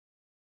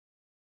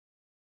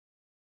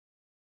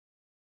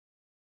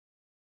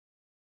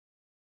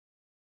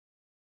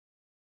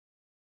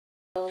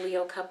Hello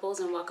Leo couples,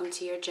 and welcome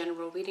to your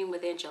general reading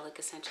with Angelic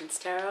Ascensions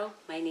Tarot.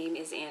 My name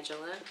is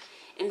Angela,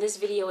 and this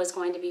video is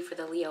going to be for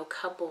the Leo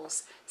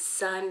couples,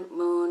 Sun,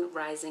 Moon,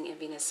 Rising, and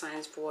Venus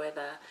signs for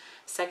the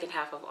second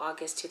half of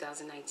August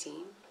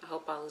 2019. I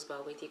hope all is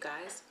well with you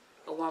guys.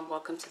 A warm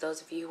welcome to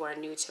those of you who are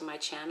new to my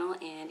channel,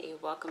 and a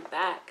welcome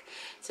back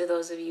to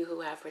those of you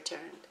who have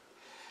returned.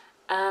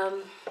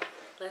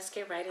 Let's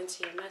get right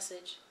into your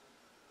message.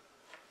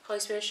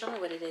 Holy Spirit, show me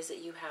what it is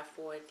that you have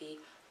for the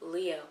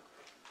Leo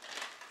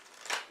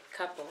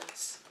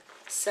couples,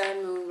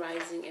 Sun, Moon,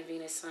 Rising, and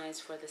Venus signs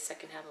for the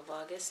second half of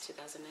August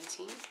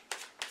 2019.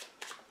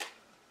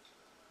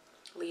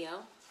 Leo,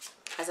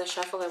 as I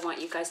shuffle, I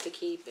want you guys to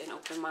keep an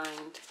open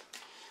mind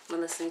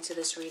when listening to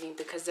this reading,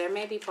 because there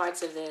may be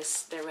parts of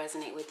this that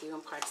resonate with you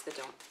and parts that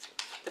don't.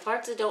 The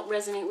parts that don't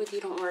resonate with you,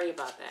 don't worry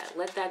about that.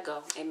 Let that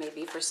go. It may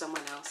be for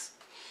someone else.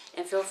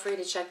 And feel free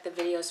to check the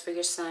videos for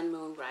your Sun,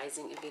 Moon,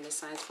 Rising, and Venus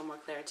signs for more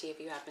clarity if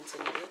you happen to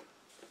need it.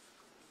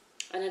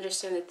 And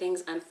understand that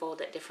things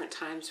unfold at different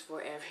times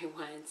for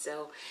everyone.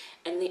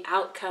 And the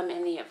outcome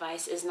and the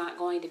advice is not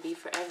going to be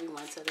for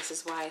everyone. So this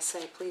is why I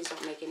say, please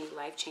don't make any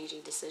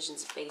life-changing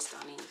decisions based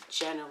on a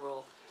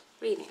general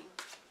reading.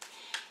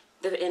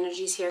 The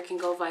energies here can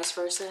go vice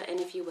versa. And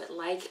if you would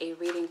like a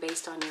reading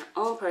based on your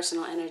own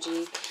personal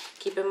energy,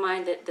 keep in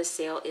mind that the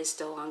sale is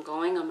still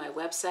ongoing on my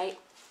website.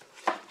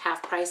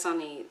 Half price on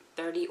a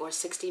 30 or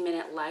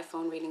 60-minute live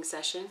phone reading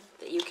session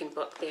that you can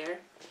book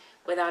there,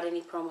 without any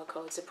promo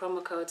codes. The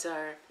promo codes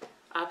are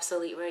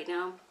obsolete right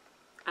now.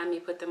 I may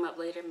put them up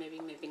later,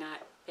 maybe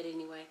not. But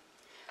anyway,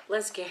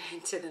 let's get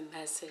into the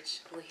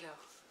message, Leo.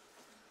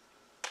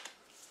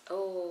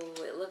 Oh,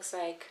 it looks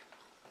like,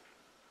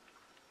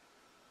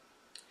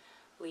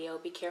 Leo,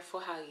 be careful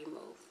how you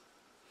move.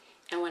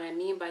 And what I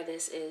mean by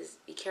this is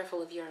be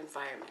careful of your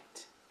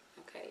environment.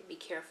 Okay, be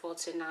careful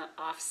to not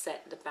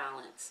offset the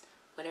balance,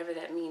 whatever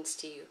that means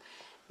to you.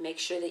 Make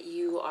sure that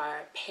you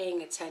are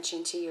paying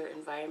attention to your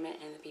environment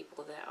and the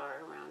people that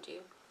are around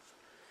you.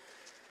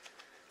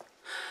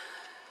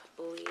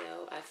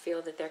 Leo, I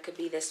feel that there could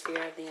be this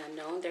fear of the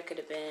unknown. There could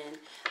have been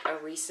a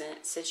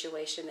recent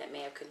situation that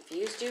may have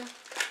confused you,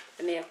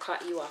 that may have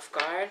caught you off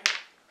guard.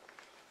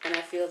 And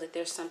I feel that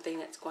there's something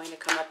that's going to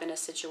come up in a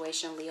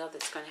situation, Leo,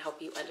 that's going to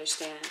help you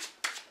understand.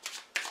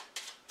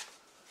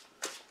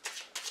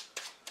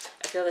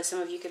 I feel that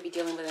some of you could be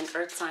dealing with an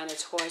earth sign, a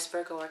Taurus,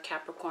 Virgo, or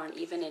Capricorn,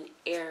 even an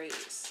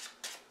Aries.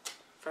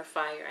 For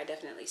fire, I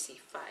definitely see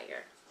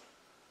fire.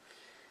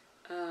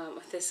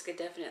 This could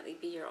definitely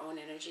be your own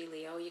energy,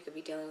 Leo. You could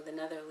be dealing with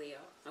another Leo.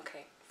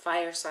 Okay,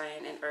 fire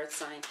sign and earth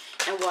sign.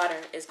 And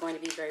water is going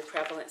to be very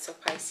prevalent, so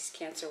Pisces,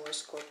 Cancer, or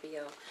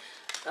Scorpio.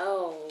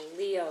 Oh,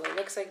 Leo, it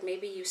looks like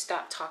maybe you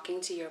stopped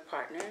talking to your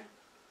partner.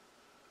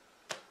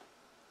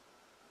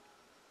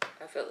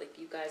 I feel like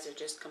you guys are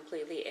just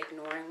completely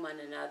ignoring one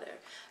another.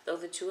 Though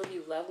the two of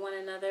you love one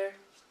another,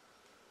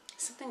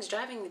 something's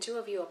driving the two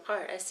of you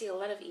apart. I see a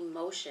lot of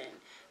emotion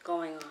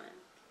going on.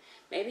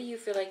 Maybe you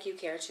feel like you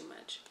care too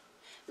much.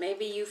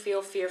 Maybe you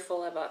feel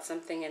fearful about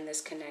something in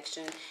this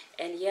connection.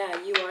 And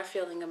yeah, you are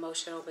feeling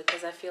emotional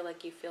because I feel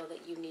like you feel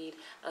that you need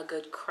a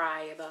good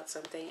cry about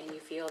something, and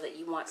you feel that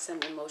you want some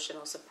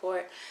emotional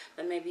support,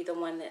 but maybe the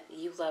one that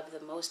you love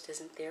the most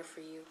isn't there for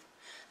you.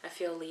 I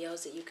feel,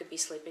 Leos, that you could be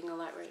sleeping a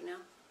lot right now.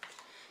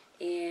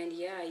 And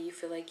yeah, you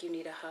feel like you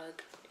need a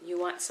hug. You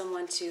want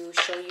someone to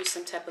show you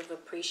some type of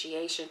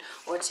appreciation,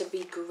 or to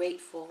be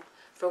grateful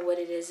for what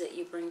it is that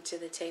you bring to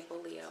the table,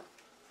 Leo.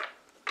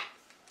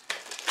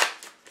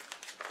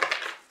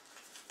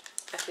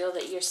 I feel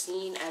that you're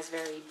seen as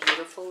very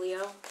beautiful,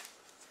 Leo,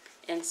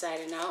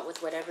 inside and out,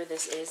 with whatever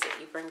this is that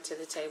you bring to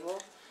the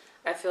table.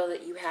 I feel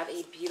that you have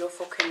a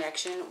beautiful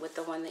connection with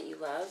the one that you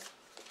love.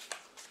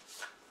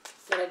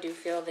 But I do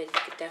feel that you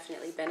could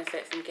definitely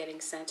benefit from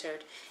getting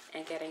centered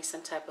and getting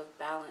some type of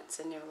balance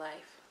in your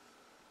life.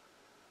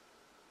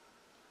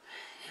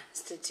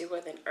 It's to do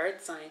with an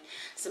earth sign.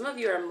 Some of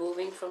you are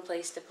moving from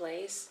place to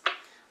place.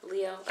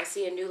 Leo, I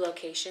see a new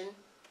location.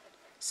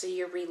 So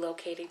you're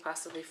relocating,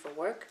 possibly for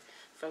work,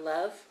 for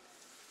love.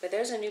 But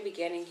there's a new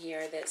beginning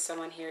here that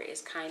someone here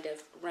is kind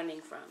of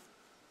running from.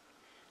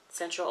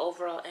 Central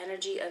overall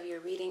energy of your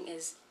reading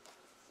is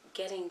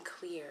getting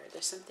clear.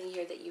 There's something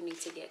here that you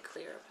need to get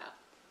clear about.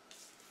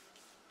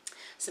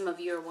 Some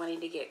of you are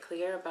wanting to get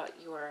clear about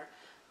your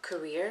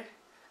career.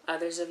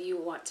 Others of you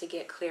want to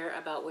get clear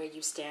about where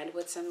you stand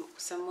with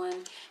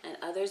someone. And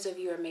others of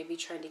you are maybe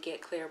trying to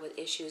get clear with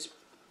issues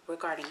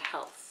regarding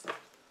health.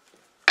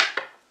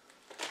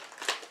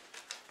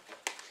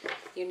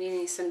 You're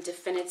needing some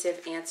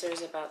definitive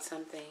answers about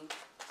something,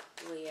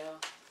 Leo.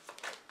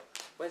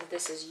 Whether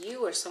this is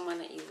you or someone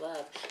that you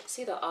love.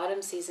 See, the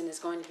autumn season is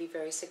going to be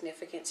very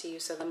significant to you.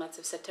 So the months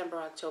of September,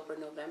 October,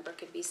 November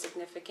could be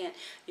significant.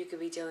 You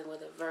could be dealing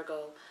with a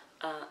Virgo,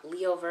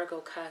 Leo, Virgo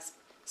cusp,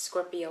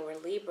 Scorpio, or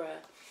Libra.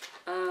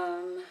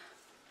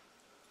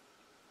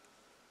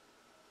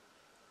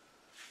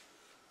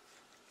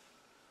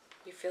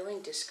 You're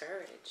feeling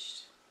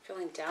discouraged,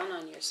 feeling down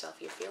on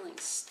yourself. You're feeling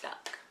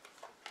stuck.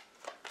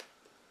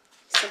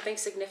 Something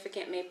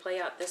significant may play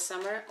out this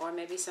summer, or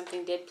maybe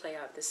something did play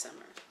out this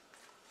summer.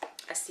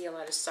 I see a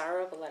lot of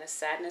sorrow, a lot of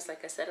sadness,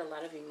 like I said, a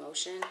lot of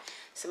emotion.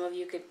 Some of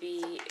you could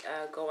be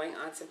going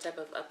on some type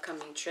of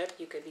upcoming trip.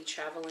 You could be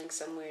traveling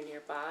somewhere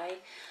nearby.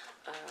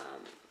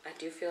 I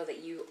do feel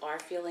that you are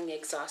feeling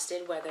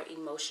exhausted, whether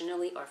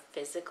emotionally or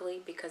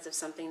physically, because of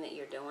something that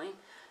you're doing.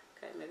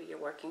 Okay, maybe you're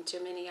working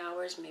too many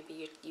hours.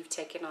 Maybe you've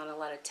taken on a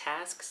lot of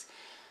tasks.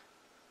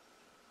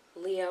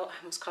 Leo, I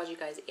almost called you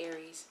guys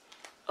Aries.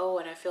 Oh,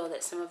 and I feel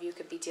that some of you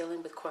could be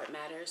dealing with court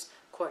matters,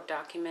 court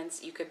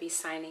documents. You could be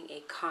signing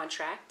a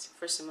contract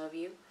for some of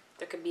you.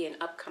 There could be an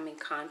upcoming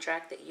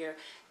contract that you're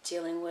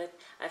dealing with.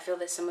 I feel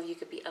that some of you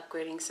could be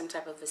upgrading some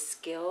type of a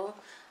skill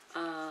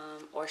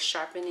or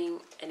sharpening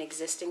an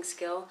existing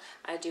skill.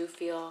 I do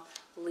feel,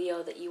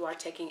 Leo, that you are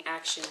taking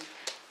action,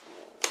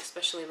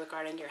 especially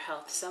regarding your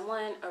health.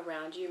 Someone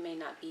around you may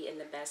not be in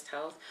the best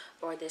health,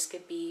 or this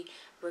could be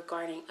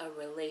regarding a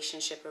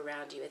relationship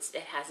around you. It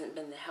hasn't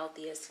been the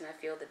healthiest, and I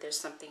feel that there's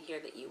something here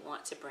that you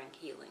want to bring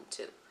healing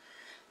to.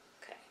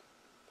 Okay.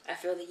 I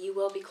feel that you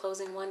will be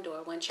closing one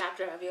door, one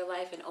chapter of your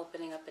life, and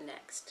opening up a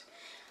next.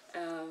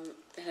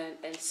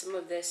 And some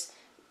of this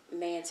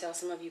may entail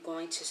some of you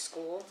going to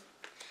school.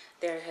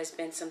 There has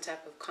been some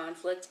type of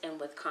conflict, and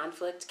with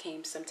conflict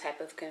came some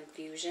type of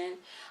confusion.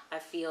 I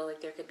feel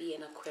like there could be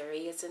an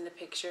Aquarius in the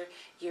picture.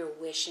 You're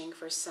wishing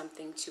for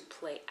something to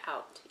play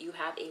out. You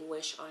have a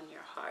wish on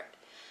your heart.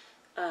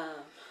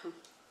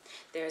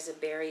 There's a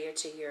barrier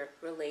to your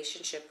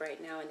relationship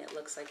right now, and it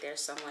looks like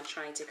there's someone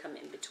trying to come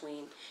in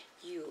between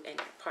you and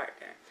your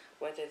partner.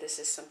 Whether this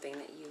is something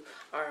that you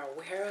are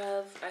aware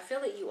of. I feel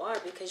that you are,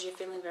 because you're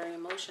feeling very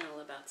emotional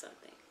about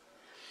something.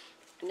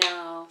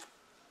 Now,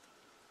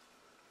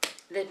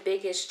 the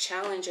biggest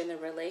challenge in the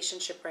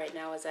relationship right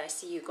now is I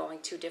see you going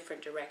two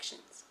different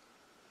directions.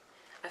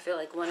 I feel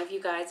like one of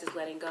you guys is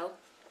letting go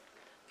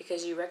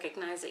because you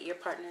recognize that your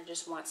partner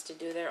just wants to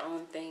do their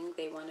own thing.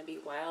 They want to be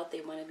wild.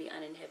 They want to be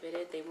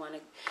uninhibited. They want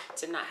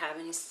to not have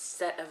any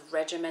set of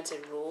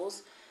regimented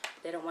rules.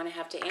 They don't want to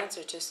have to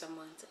answer to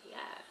someone. So, yeah.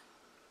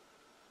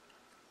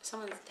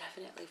 Someone's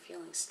definitely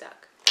feeling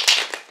stuck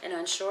and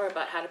unsure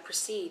about how to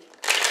proceed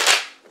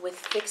with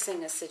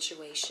fixing a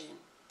situation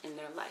in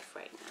their life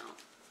right now.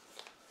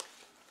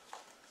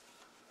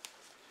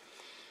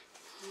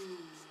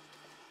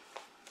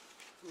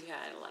 You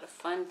had a lot of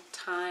fun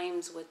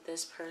times with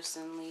this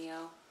person,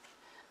 Leo.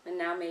 And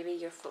now maybe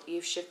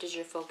you've shifted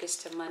your focus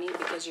to money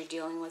because you're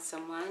dealing with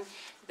someone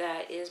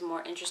that is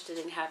more interested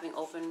in having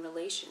open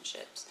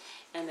relationships.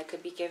 And that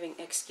could be giving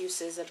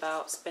excuses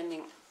about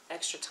spending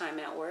extra time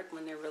at work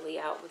when they're really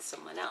out with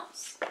someone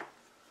else.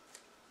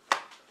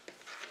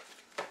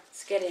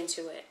 Let's get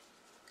into it.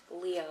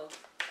 Leo,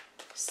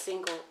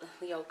 single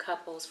Leo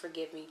couples,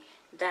 forgive me.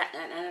 That,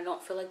 and I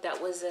don't feel like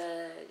that was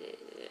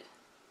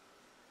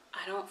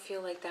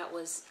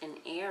an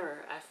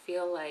error. I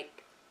feel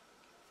like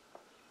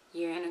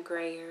you're in a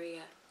gray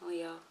area,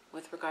 Leo,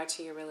 with regard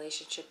to your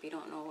relationship. You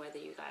don't know whether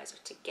you guys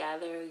are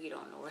together. You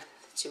don't know whether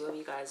the two of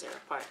you guys are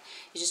apart.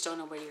 You just don't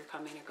know where you're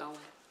coming or going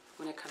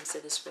when it comes to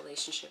this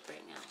relationship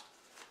right now.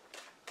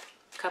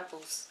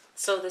 Couples.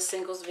 So the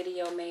singles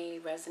video may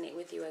resonate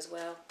with you as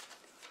well.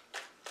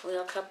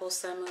 Leo couples,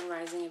 Sun, Moon,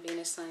 Rising, and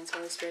Venus signs.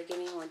 Holy Spirit, give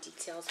me more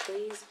details,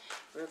 please,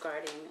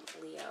 regarding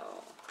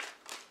Leo.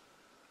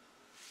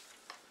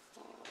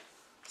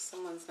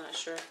 Someone's not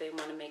sure if they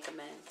want to make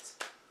amends.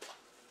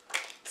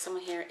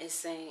 Someone here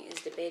is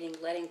debating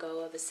letting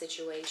go of a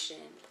situation.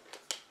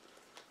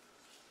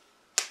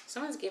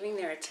 Someone's giving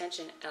their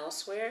attention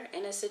elsewhere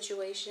in a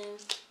situation.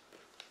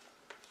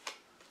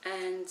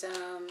 And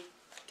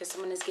because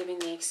someone is giving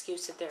the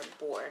excuse that they're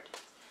bored,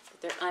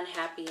 that they're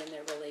unhappy in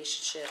their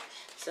relationship.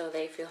 So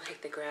they feel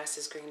like the grass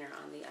is greener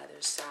on the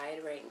other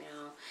side right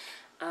now.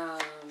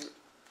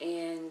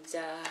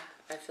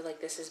 I feel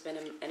like this has been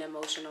an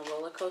emotional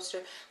roller coaster.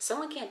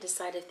 Someone can't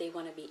decide if they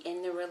want to be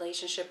in the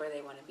relationship or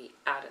they want to be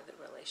out of the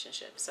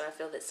relationship. So I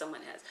feel that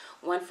someone has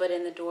one foot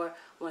in the door,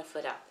 one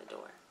foot out the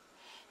door.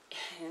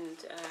 And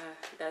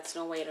that's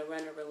no way to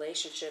run a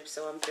relationship.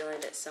 So I'm feeling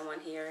that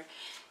someone here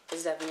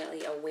is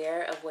definitely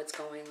aware of what's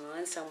going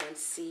on. Someone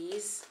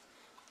sees.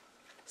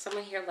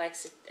 Someone here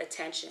likes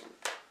attention.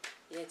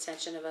 The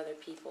attention of other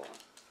people.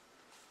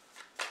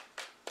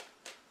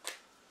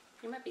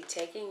 You might be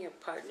taking your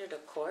partner to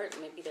court.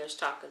 Maybe there's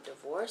talk of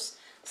divorce,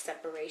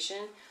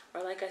 separation,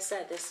 or like I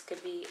said, this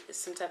could be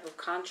some type of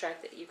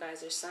contract that you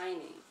guys are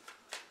signing.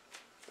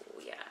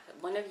 Ooh, yeah,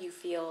 one of you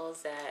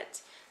feels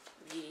that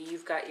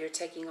you're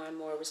taking on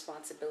more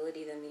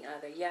responsibility than the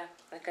other. Yeah,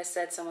 like I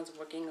said, someone's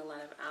working a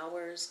lot of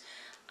hours,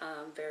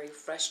 very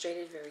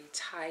frustrated, very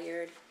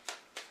tired.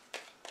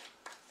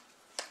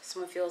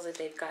 Someone feels that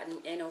they've gotten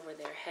in over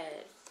their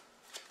head.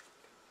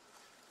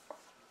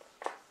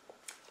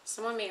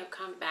 Someone may have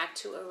come back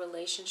to a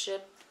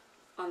relationship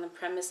on the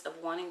premise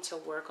of wanting to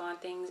work on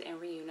things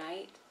and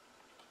reunite.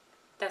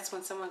 That's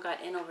when someone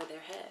got in over their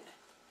head.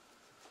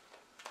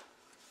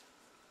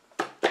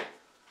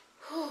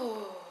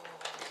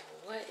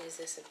 What is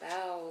this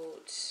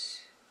about?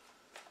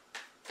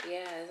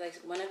 Yeah, it's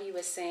like one of you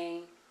was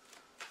saying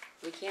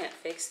We can't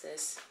fix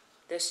this.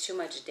 There's too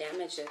much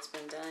damage that's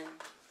been done.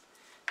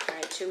 All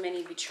right, too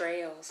many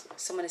betrayals.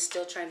 Someone is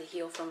still trying to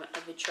heal from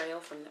a betrayal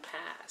from the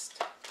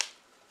past.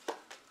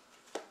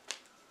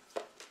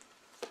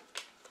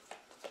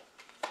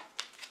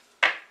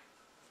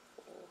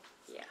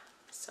 Yeah,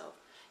 so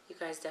you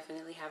guys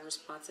definitely have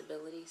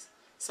responsibilities.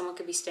 Someone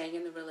could be staying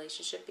in the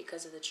relationship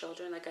because of the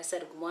children. Like I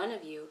said, one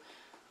of you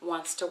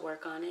wants to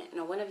work on it.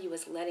 And one of you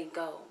is letting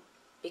go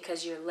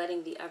because you're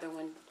letting the other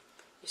one,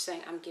 you're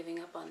saying, I'm giving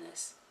up on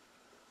this.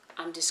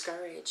 I'm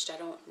discouraged. I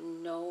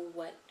don't know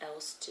what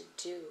else to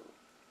do.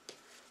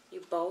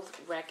 You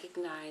both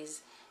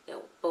recognize that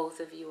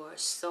both of you are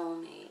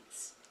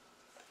soulmates.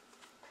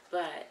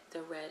 But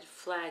the red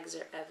flags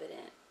are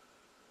evident.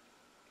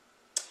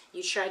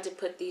 You tried to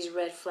put these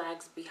red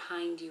flags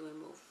behind you and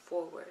move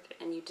forward.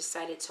 And you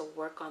decided to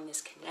work on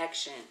this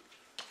connection.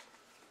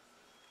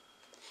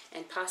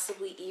 And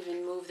possibly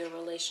even move the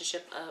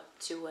relationship up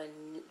to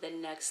the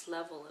next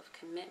level of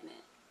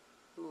commitment.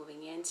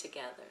 Moving in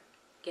together.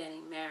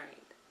 Getting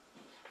married.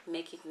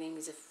 Making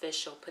things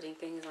official. Putting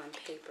things on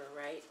paper,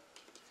 right?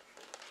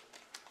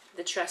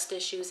 The trust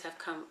issues have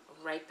come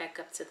right back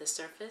up to the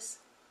surface.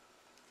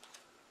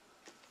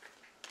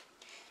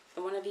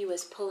 And one of you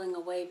is pulling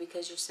away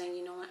because you're saying,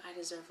 you know what, I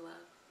deserve love.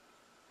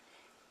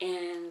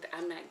 And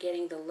I'm not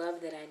getting the love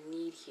that I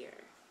need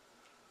here.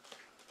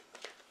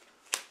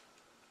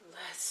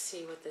 Let's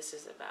see what this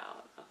is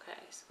about. Okay,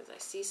 because I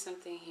see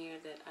something here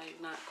that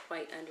I'm not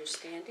quite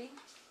understanding.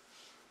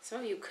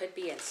 Some of you could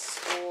be in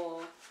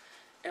school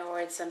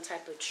or in some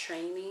type of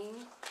training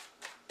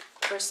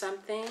for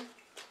something.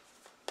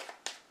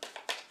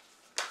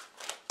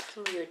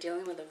 Some of you are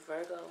dealing with a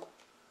Virgo.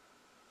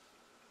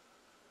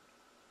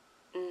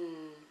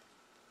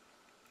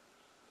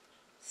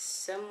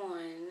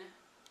 Someone,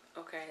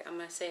 okay, I'm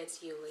going to say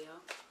it's you, Leo.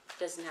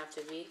 Doesn't have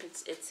to be.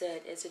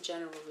 It's a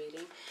general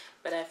reading.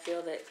 But I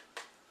feel that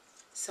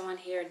someone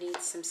here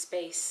needs some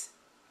space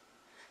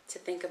to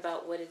think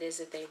about what it is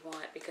that they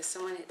want. Because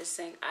someone is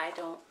saying, I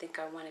don't think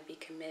I want to be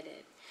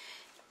committed.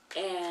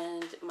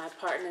 And my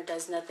partner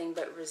does nothing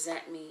but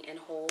resent me and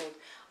hold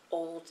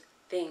old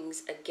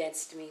things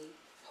against me.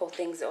 Hold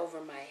things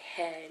over my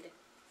head.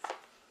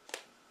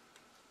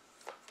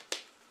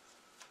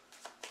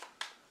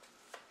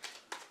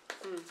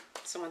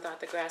 Someone thought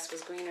the grass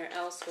was greener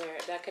elsewhere.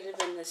 That could have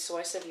been the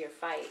source of your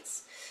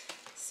fights.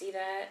 See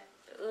that?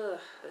 Ugh,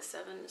 the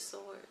Seven of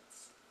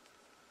Swords.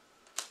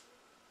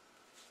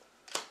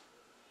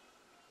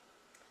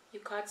 You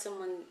caught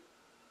someone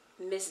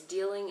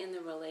misdealing in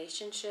the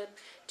relationship,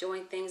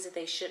 doing things that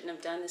they shouldn't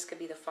have done. This could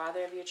be the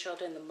father of your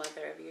children, the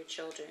mother of your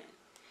children.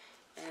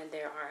 And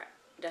there are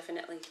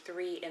definitely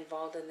 3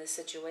 involved in this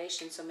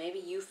situation. So maybe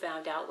you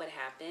found out what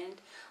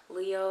happened,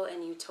 Leo,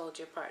 and you told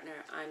your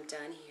partner, I'm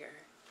done here.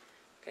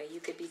 Okay,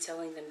 you could be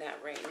telling them that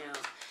right now.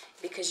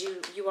 Because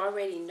you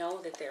already know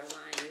that they're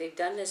lying. They've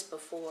done this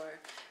before,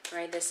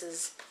 right? This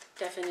is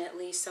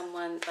definitely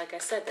someone, like I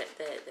said,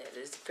 that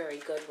is very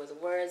good with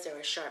words. They're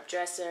a sharp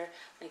dresser.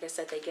 Like I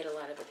said, they get a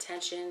lot of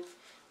attention.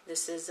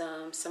 This is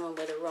someone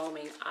with a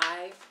roaming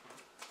eye.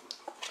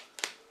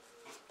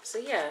 So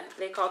yeah,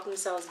 they call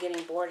themselves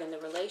getting bored in the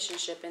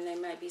relationship, and they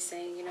might be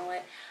saying, you know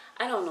what,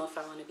 I don't know if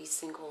I want to be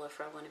single or if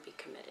I want to be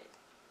committed.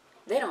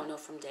 They don't know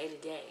from day to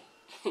day.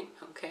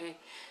 Okay?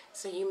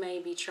 So you may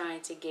be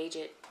trying to gauge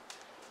it.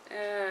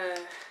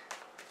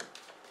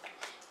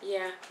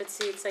 Yeah, but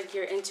see, it's like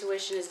your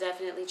intuition is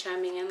definitely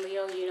chiming in,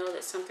 Leo. You know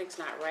that something's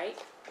not right.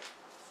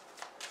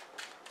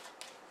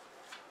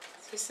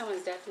 See,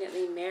 someone's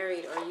definitely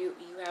married, or you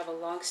have a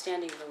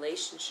long-standing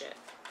relationship.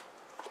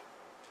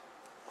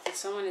 And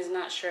someone is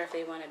not sure if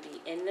they want to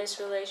be in this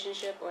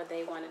relationship or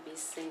they want to be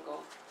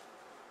single.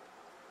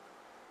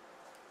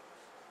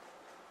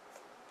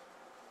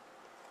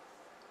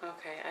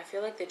 Okay, I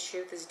feel like the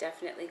truth is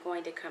definitely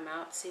going to come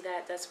out. See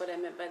that? That's what I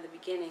meant by the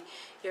beginning.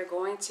 You're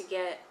going to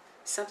get,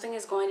 something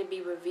is going to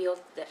be revealed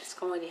that's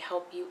going to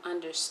help you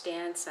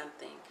understand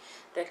something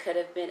that could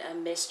have been a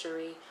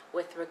mystery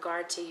with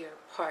regard to your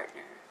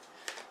partner.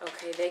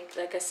 Okay,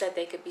 like I said,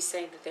 they could be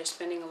saying that they're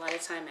spending a lot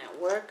of time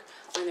at work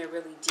when they're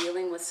really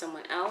dealing with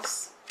someone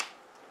else.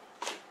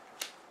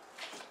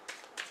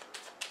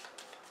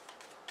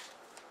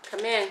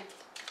 Come in.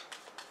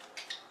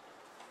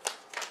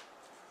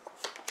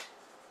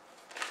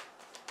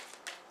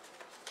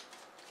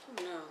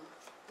 No.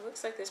 It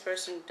looks like this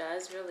person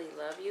does really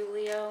love you,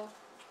 Leo.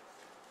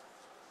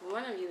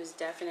 One of you is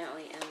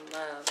definitely in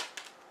love.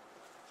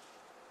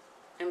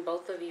 And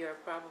both of you are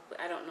probably,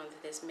 I don't know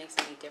if this makes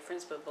any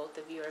difference, but both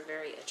of you are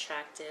very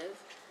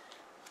attractive.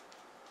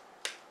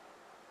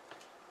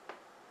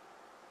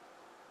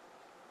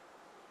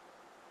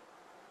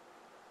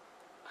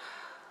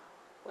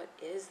 What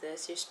is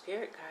this? Your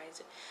spirit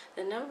guides.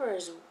 The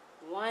numbers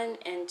 1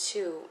 and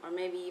 2, or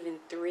maybe even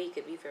 3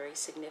 could be very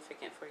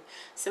significant for you.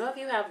 Some of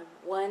you have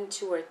 1,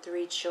 2, or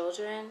 3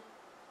 children.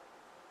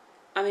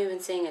 I'm even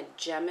seeing a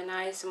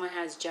Gemini. Someone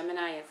has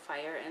Gemini and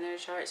fire in their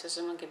chart, so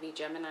someone could be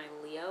Gemini,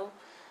 Leo.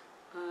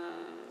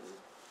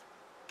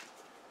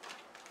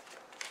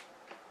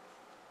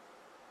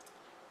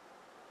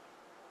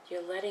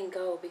 You're letting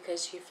go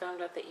because you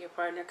found out that your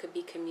partner could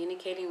be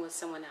communicating with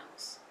someone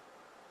else.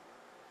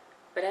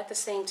 But at the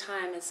same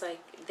time, it's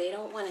like they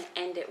don't want to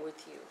end it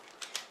with you.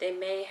 They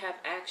may have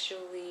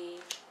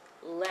actually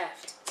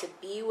left to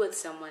be with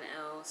someone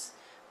else.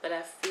 But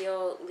I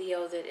feel,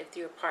 Leo, that if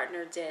your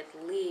partner did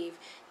leave,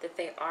 that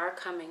they are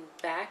coming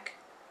back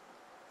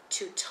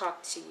to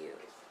talk to you.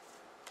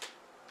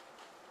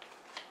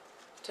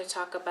 To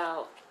talk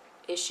about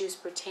issues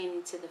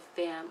pertaining to the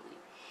family.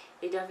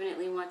 They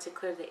definitely want to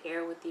clear the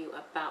air with you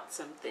about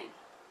something.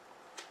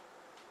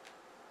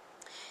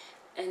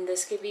 And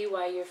this could be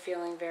why you're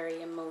feeling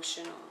very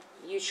emotional.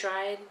 You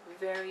tried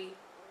very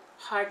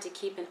hard to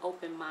keep an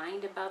open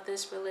mind about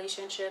this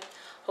relationship,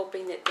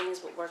 hoping that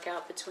things would work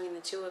out between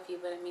the two of you.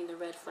 But I mean, the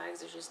red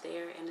flags are just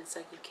there, and it's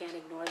like you can't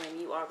ignore them.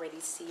 You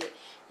already see it.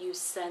 You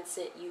sense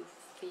it. You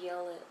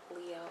feel it,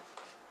 Leo.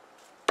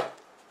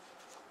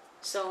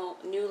 So,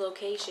 new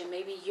location.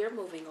 Maybe you're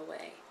moving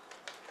away.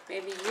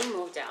 Maybe you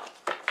moved out.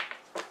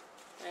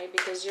 Right?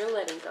 Because you're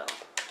letting go.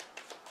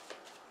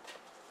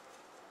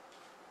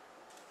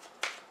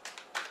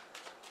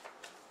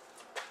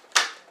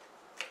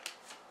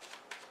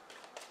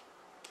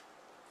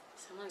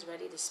 Someone's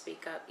ready to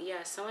speak up.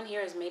 Yeah, someone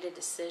here has made a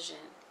decision.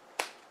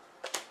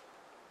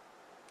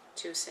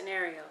 2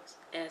 scenarios.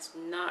 And it's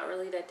not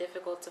really that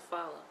difficult to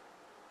follow.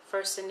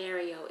 First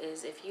scenario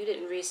is if you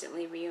didn't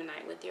recently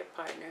reunite with your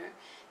partner,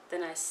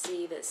 then I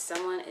see that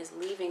someone is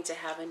leaving to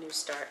have a new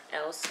start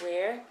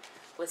elsewhere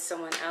with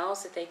someone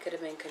else that they could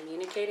have been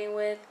communicating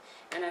with.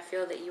 And I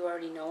feel that you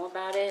already know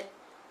about it.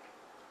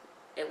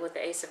 With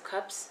the Ace of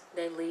Cups,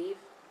 they leave,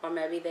 or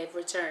maybe they've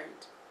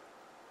returned.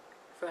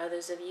 For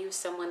others of you,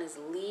 someone is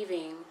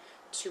leaving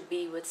to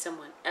be with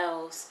someone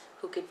else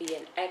who could be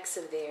an ex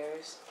of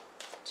theirs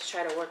to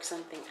try to work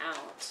something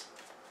out.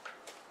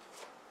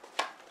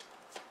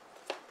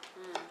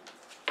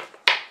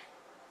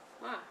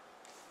 Wow.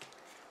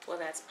 Well,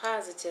 that's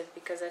positive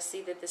because I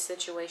see that the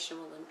situation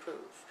will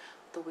improve.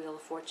 The Wheel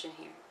of Fortune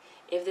here.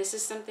 If this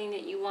is something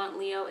that you want,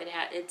 Leo,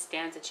 it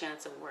stands a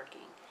chance of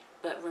working.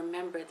 But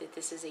remember that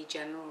this is a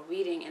general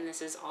reading and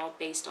this is all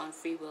based on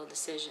free will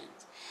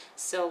decisions.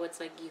 So it's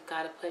like you've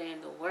got to put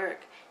in the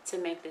work to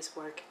make this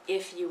work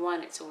if you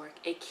want it to work.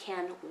 It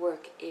can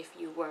work if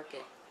you work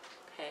it.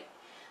 Okay?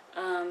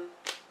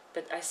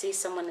 But I see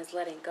someone is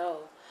letting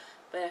go.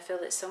 But I feel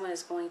that someone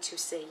is going to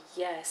say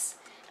yes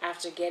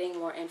after getting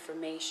more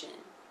information.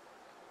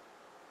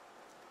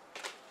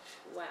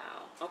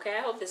 Wow. Okay,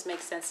 I hope this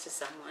makes sense to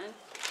someone.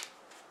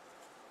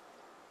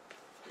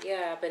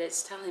 Yeah, but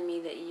it's telling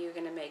me that you're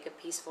going to make a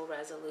peaceful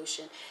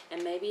resolution.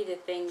 And maybe the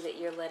thing that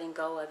you're letting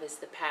go of is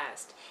the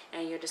past.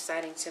 And you're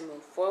deciding to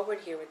move forward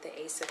here with the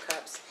Ace of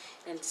Cups.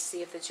 And to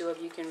see if the two of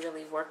you can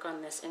really work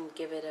on this and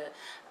give it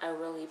a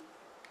really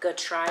good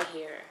try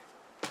here.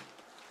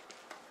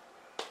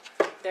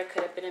 There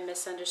could have been a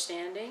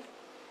misunderstanding.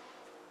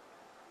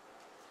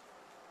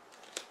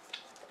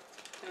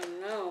 I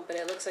don't know, but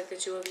it looks like the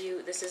two of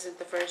you, this isn't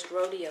the first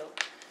rodeo,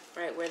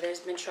 right? Where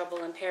there's been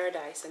trouble in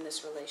paradise in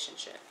this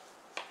relationship.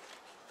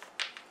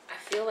 I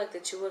feel like the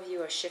two of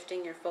you are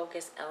shifting your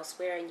focus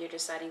elsewhere and you're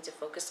deciding to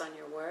focus on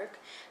your work.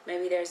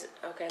 Maybe there's,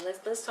 okay,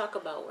 let's talk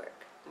about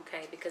work,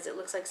 okay? Because it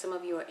looks like some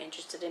of you are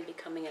interested in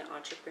becoming an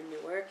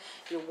entrepreneur.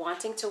 You're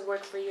wanting to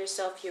work for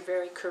yourself. You're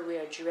very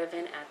career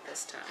driven at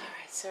this time.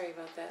 All right, sorry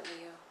about that,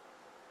 Leo.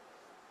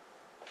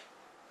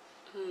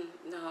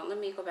 No, let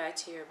me go back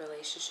to your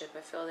relationship.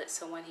 I feel that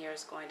someone here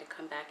is going to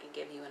come back and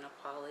give you an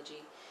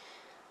apology.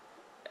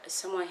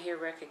 Someone here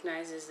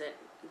recognizes that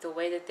the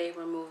way that they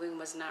were moving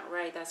was not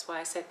right. That's why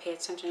I said pay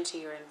attention to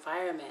your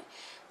environment.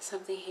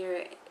 Something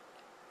here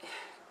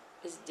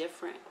is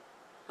different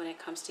when it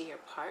comes to your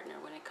partner,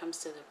 when it comes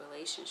to the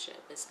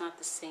relationship. It's not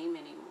the same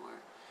anymore.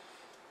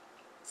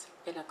 It's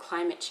been a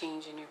climate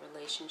change in your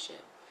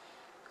relationship.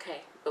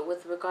 Okay, but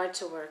with regard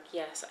to work,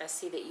 yes, I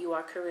see that you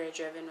are career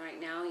driven right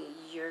now.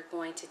 You're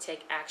going to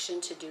take action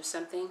to do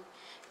something.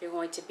 You're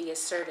going to be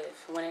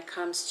assertive when it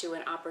comes to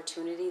an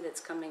opportunity that's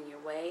coming your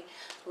way,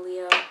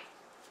 Leo.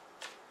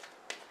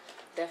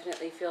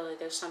 Definitely feel that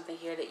there's something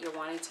here that you're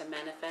wanting to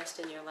manifest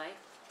in your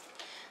life.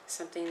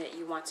 Something that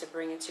you want to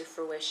bring into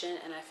fruition,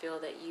 and I feel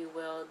that you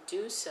will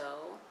do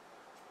so.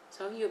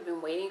 Some of you have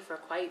been waiting for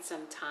quite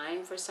some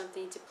time for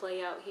something to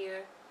play out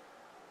here.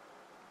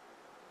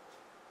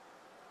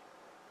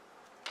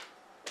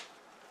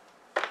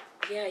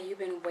 Yeah, you've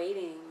been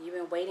waiting. You've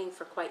been waiting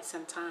for quite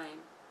some time.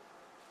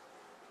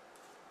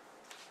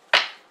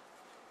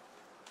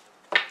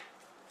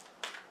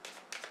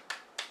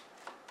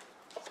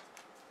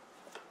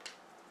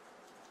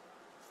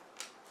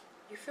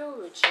 You feel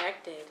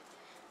rejected.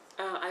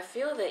 I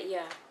feel that,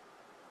 yeah,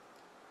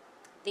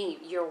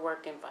 your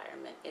work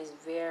environment is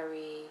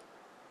very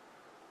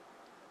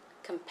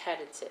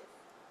competitive,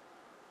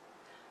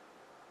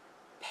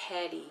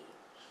 petty,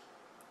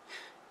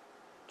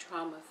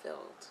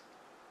 drama-filled.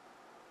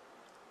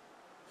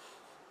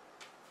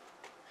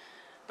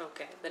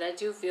 Okay, but I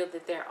do feel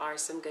that there are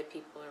some good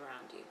people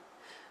around you.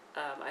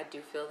 I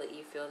do feel that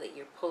you feel that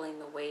you're pulling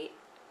the weight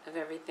of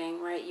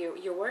everything, right?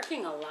 You're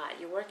working a lot.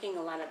 You're working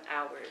a lot of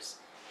hours.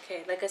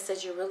 Okay, like I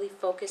said, you're really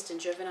focused and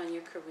driven on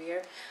your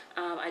career.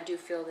 I do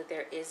feel that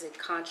there is a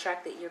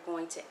contract that you're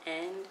going to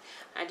end.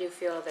 I do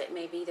feel that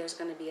maybe there's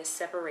going to be a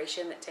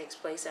separation that takes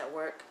place at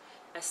work.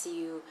 I see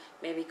you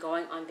maybe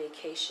going on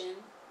vacation,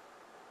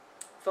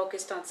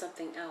 focused on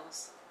something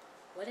else.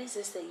 What is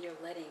this that you're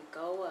letting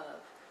go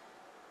of?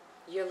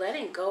 You're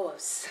letting go of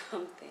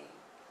something.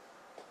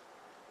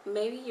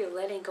 Maybe you're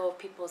letting go of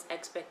people's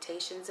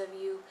expectations of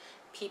you,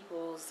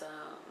 people's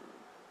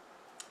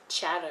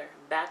chatter,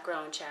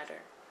 background chatter.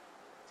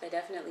 So I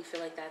definitely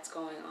feel like that's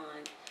going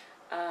on.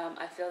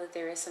 I feel that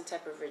there is some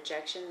type of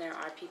rejection. There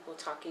are people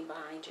talking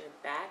behind your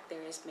back.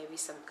 There is maybe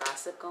some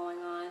gossip going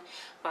on,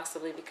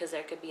 possibly because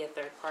there could be a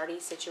third-party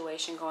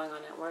situation going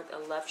on at work, a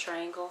love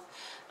triangle.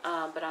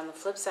 But on the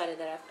flip side of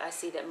that, I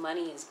see that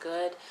money is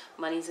good.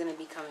 Money's going to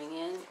be coming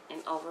in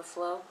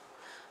overflow.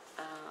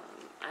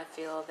 I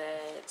feel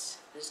that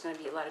there's going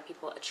to be a lot of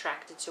people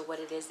attracted to what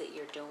it is that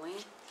you're doing.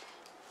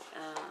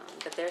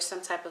 But there's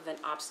some type of an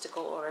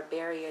obstacle or a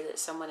barrier that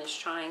someone is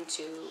trying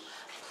to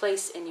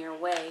place in your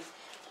way,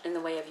 in the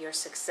way of your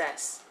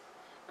success.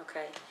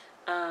 Okay.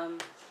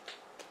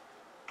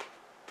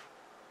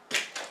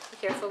 Be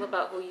careful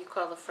about who you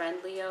call a friend,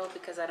 Leo,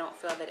 because I don't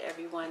feel that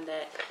everyone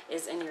that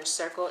is in your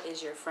circle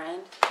is your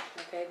friend.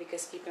 Okay,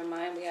 because keep in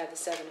mind, we have the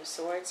Seven of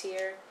Swords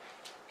here.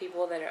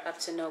 People that are up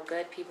to no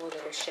good, people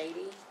that are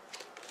shady.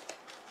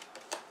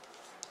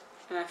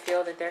 And I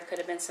feel that there could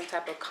have been some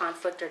type of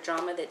conflict or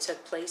drama that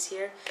took place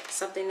here.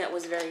 Something that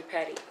was very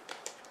petty.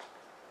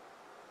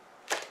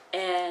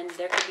 And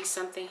there could be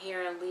something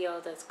here in Leo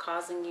that's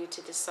causing you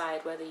to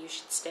decide whether you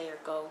should stay or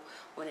go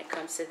when it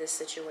comes to this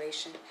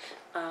situation.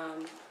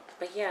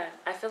 But yeah,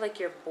 I feel like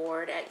you're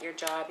bored at your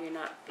job. You're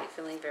not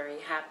feeling very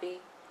happy.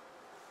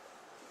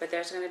 But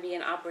there's going to be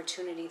an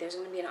opportunity. There's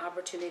going to be an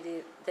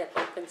opportunity that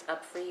opens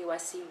up for you. I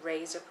see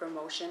raise or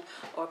promotion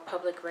or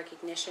public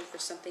recognition for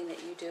something that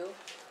you do.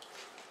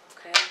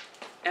 Okay?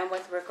 And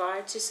with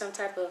regard to some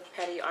type of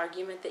petty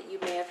argument that you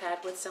may have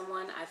had with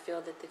someone, I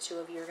feel that the two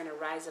of you are going to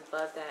rise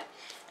above that.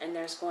 And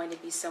there's going to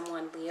be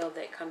someone, Leo,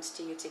 that comes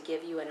to you to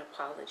give you an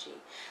apology.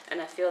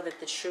 And I feel that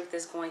the truth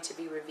is going to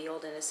be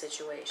revealed in a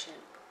situation.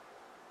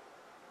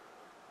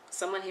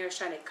 Someone here is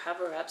trying to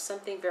cover up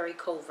something very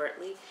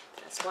covertly.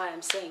 That's why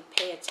I'm saying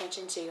pay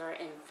attention to your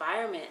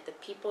environment, the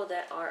people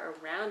that are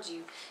around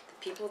you, the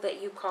people that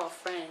you call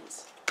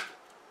friends.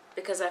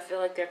 Because I feel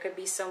like there could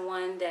be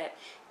someone that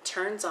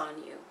turns on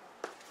you.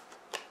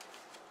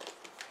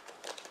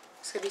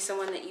 This could be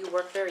someone that you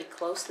work very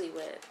closely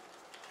with.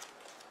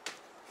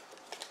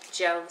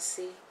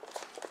 Jealousy,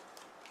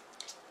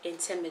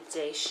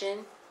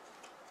 intimidation,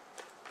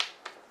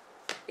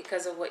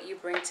 because of what you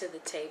bring to the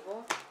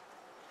table.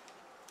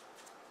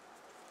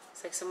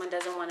 It's like someone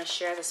doesn't want to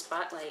share the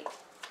spotlight.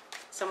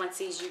 Someone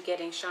sees you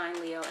getting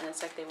shine, Leo, and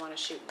it's like they want to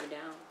shoot you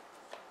down.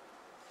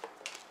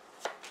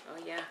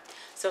 Oh, yeah.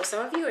 So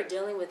some of you are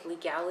dealing with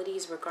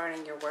legalities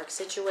regarding your work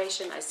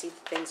situation. I see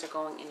that things are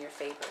going in your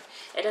favor.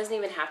 It doesn't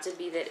even have to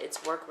be that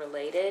it's work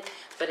related,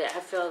 but I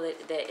feel that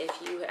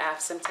if you have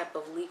some type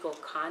of legal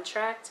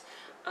contract,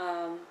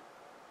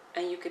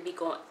 and you could be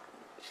going,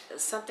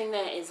 something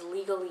that is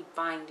legally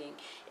binding.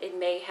 It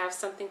may have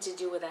something to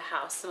do with a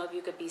house. Some of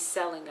you could be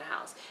selling a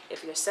house.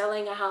 If you're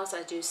selling a house,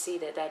 I do see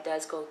that that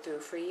does go through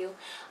for you.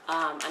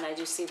 And I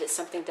do see that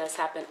something does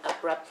happen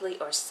abruptly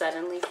or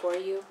suddenly for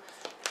you.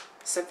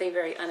 Something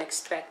very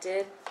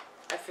unexpected.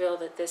 I feel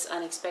that this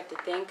unexpected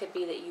thing could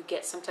be that you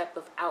get some type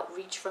of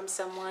outreach from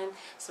someone.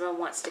 Someone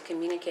wants to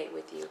communicate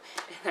with you.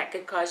 And that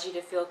could cause you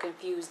to feel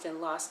confused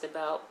and lost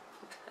about,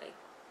 like,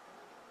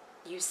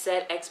 you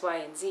said X, Y,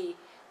 and Z.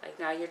 Like,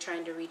 now you're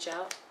trying to reach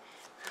out.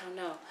 I don't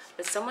know.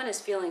 But someone is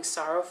feeling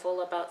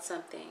sorrowful about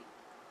something.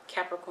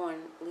 Capricorn,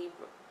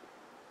 Libra.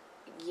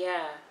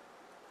 Yeah.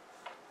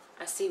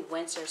 I see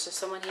winter. So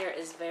someone here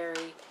is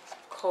very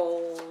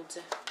cold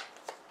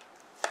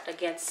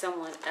against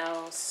someone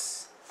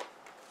else.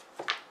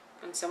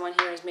 And someone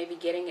here is maybe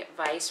getting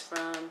advice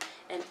from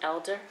an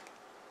elder.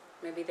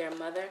 Maybe their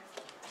mother.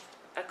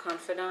 A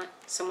confidant.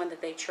 Someone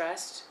that they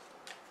trust.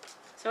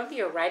 Some of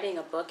you are writing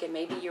a book and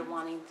maybe you're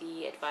wanting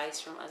the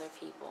advice from other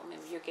people.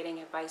 Maybe you're getting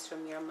advice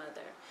from your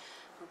mother.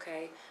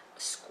 Okay?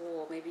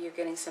 School. Maybe you're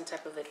getting some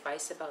type of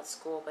advice about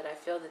school. But I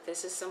feel that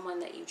this is someone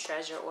that you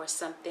treasure or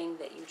something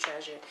that you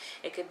treasure.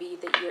 It could be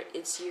that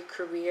it's your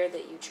career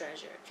that you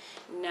treasure.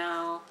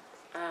 Now,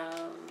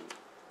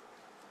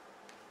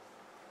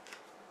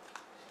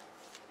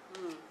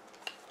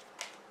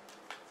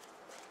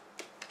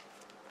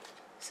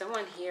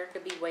 someone here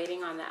could be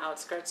waiting on the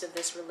outskirts of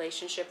this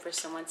relationship for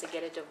someone to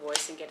get a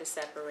divorce and get a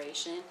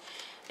separation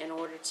in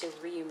order to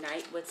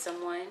reunite with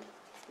someone,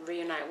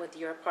 reunite with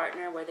your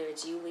partner, whether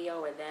it's you, Leo,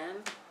 or them.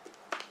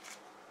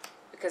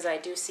 Because I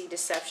do see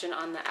deception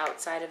on the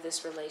outside of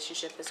this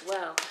relationship as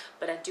well.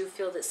 But I do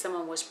feel that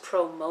someone was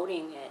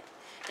promoting it.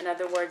 In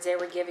other words, they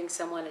were giving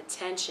someone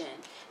attention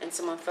and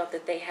someone felt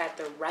that they had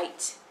the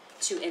right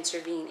to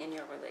intervene in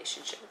your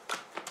relationship.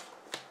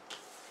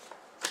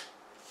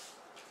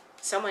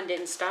 Someone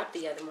didn't stop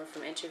the other one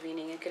from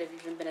intervening. It could have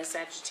even been a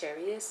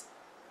Sagittarius.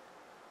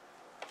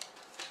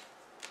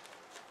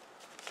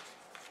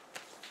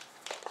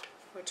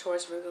 Or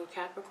Taurus, Virgo,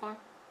 Capricorn.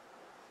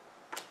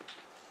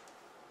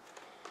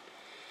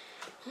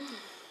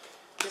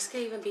 This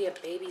could even be a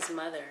baby's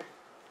mother.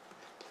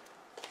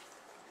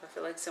 I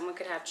feel like someone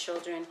could have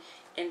children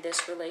in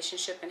this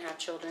relationship and have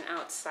children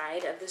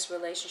outside of this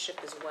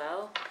relationship as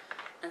well.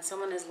 And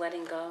someone is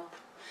letting go.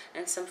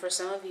 And for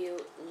some of you,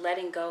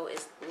 letting go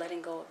is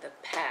letting go of the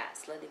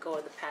past. Letting go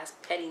of the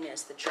past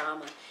pettiness, the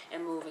drama,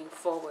 and moving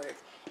forward.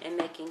 And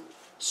making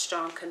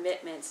strong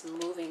commitments,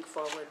 moving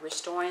forward.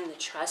 Restoring the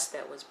trust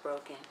that was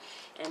broken.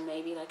 And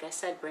maybe, like I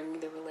said,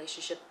 bringing the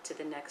relationship to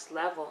the next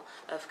level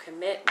of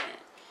commitment.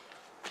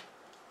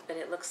 But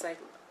it looks like,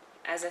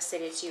 as I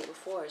stated to you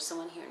before,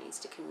 someone here needs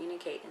to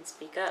communicate and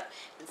speak up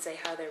and say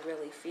how they're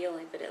really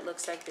feeling. But it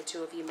looks like the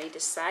two of you may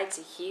decide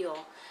to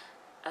heal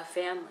a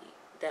family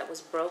that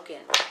was broken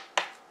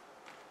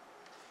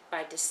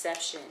by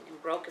deception and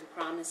broken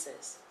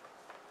promises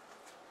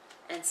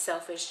and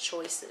selfish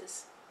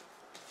choices.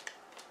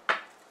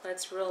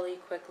 Let's really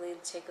quickly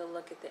take a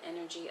look at the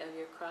energy of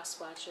your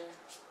cross-watcher.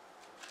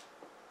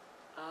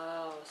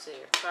 Oh, so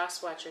your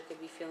cross-watcher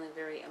could be feeling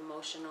very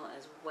emotional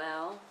as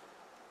well.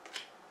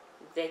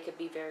 They could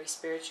be very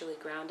spiritually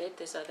grounded,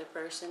 this other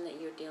person that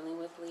you're dealing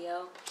with,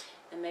 Leo.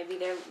 And maybe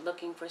they're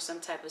looking for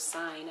some type of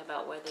sign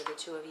about whether the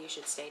two of you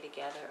should stay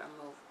together or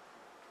move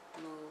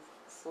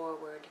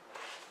forward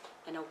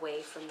and away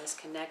from this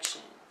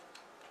connection.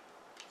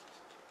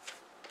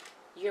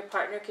 Your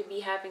partner could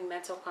be having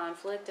mental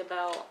conflict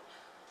about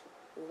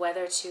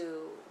whether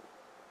to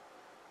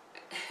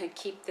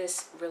keep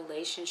this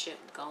relationship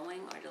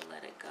going or to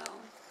let it go.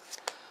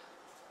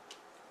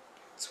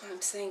 That's what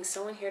I'm saying.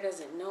 Someone here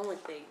doesn't know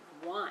what they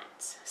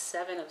want.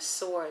 Seven of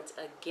Swords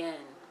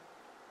again.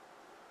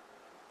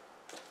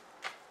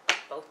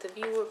 Both of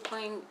you were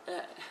playing,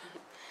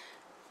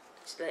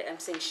 I'm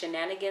saying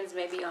shenanigans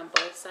maybe on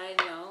both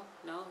sides.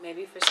 No,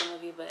 maybe for some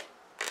of you, but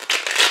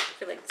I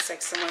feel like it's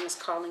like someone is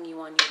calling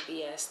you on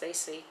your BS. They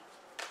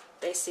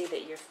see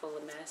that you're full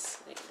of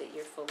mess, that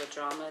you're full of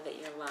drama, that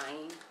you're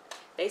lying.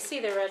 They see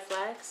the red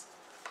flags.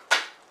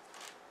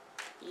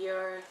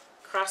 Your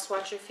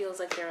cross-watcher feels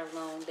like they're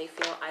alone. They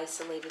feel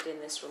isolated in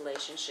this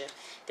relationship.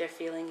 They're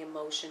feeling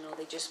emotional.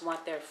 They just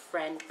want their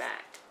friend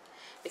back.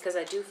 Because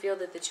I do feel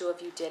that the two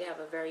of you did have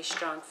a very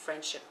strong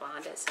friendship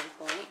bond at some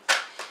point.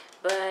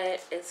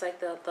 But it's like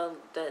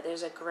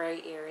there's a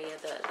gray area.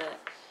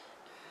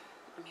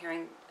 I'm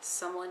hearing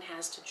someone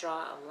has to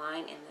draw a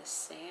line in the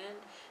sand.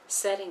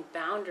 Setting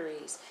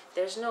boundaries.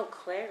 There's no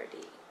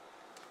clarity.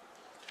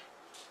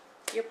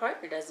 Your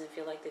partner doesn't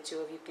feel like the two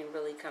of you can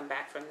really come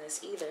back from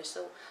this either.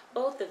 So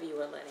both of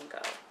you are letting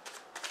go.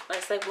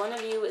 It's like one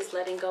of you is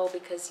letting go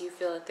because you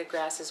feel that the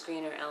grass is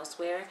greener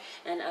elsewhere.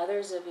 And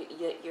others of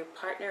you, your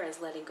partner is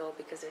letting go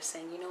because they're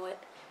saying, you know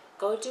what?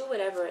 Go do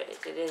whatever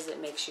it is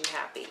that makes you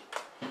happy.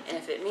 And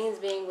if it means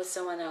being with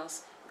someone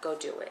else, go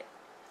do it.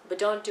 But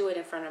don't do it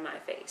in front of my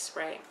face,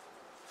 right?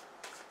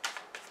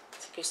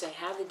 It's like you're saying,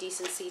 have the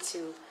decency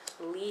to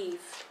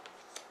leave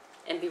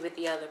and be with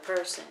the other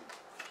person,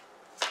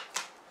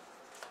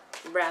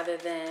 rather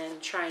than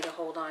trying to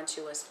hold on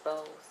to us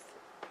both.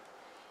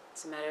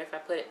 Doesn't matter if I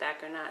put it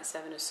back or not.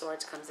 Seven of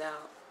Swords comes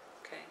out.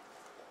 Okay.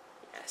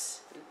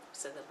 Yes.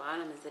 So the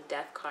bottom is the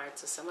Death card.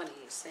 So somebody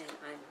is saying,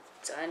 I'm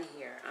done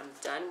here. I'm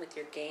done with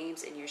your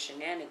games and your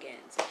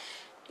shenanigans.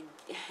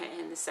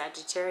 And the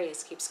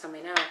Sagittarius keeps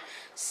coming out.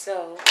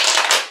 So,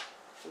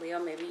 Leo,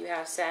 maybe you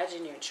have Sag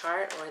in your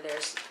chart, or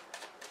there's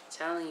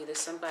telling you there's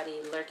somebody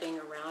lurking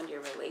around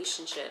your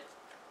relationship.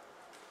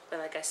 But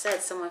like I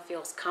said, someone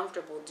feels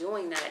comfortable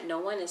doing that. No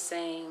one is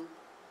saying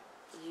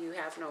you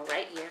have no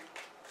right here.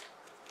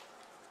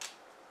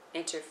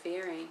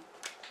 Interfering.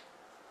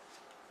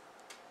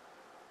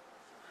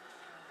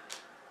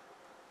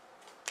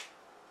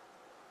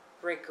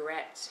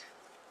 Regret.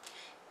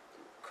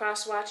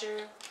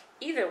 Cross-watcher,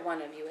 either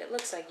one of you, it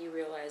looks like you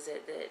realize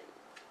that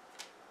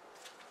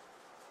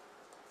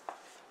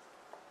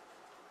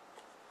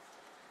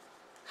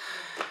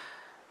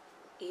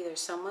either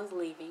someone's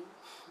leaving,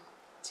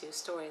 two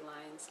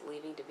storylines,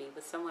 leaving to be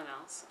with someone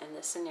else. In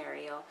this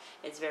scenario,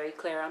 it's very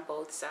clear on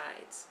both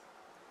sides.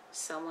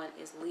 Someone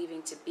is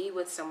leaving to be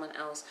with someone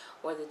else,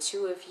 or the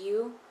two of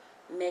you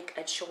make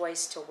a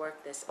choice to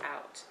work this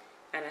out.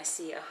 And I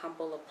see a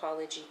humble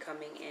apology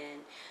coming in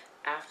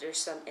after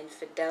some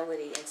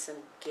infidelity and some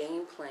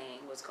game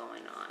playing was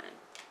going on.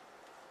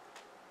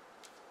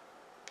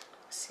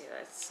 See,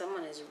 that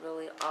someone is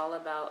really all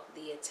about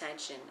the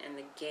attention and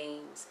the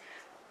games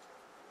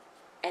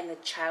and the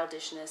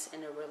childishness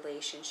in a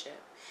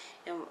relationship.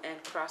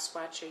 And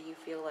cross-watcher, you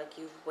feel like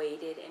you've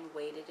waited and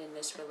waited in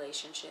this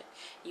relationship.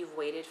 You've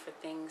waited for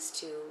things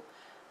to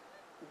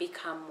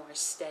become more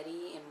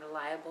steady and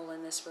reliable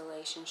in this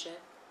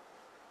relationship.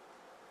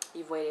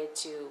 You've waited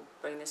to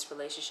bring this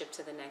relationship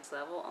to the next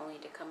level, only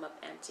to come up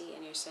empty.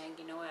 And you're saying,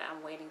 you know what,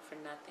 I'm waiting for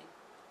nothing.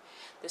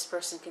 This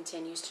person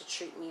continues to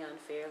treat me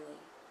unfairly.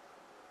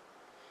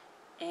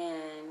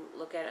 and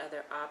look at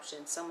other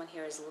options. Someone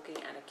here is looking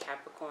at a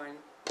Capricorn,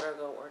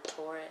 Virgo, or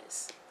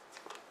Taurus.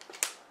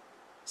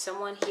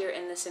 Someone here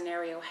in the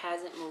scenario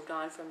hasn't moved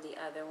on from the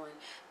other one,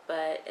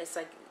 but it's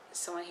like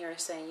someone here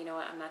is saying, you know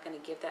what, I'm not going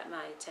to give that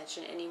my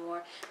attention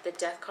anymore. The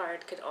Death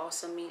card could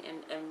also mean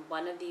in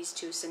one of these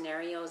two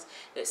scenarios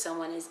that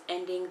someone is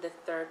ending the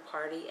third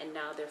party and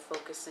now they're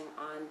focusing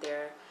on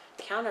their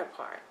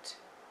counterpart.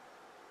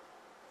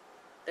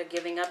 They're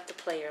giving up the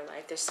player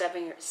life. They're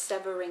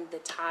severing the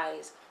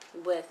ties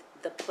with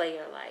the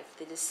player life,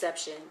 the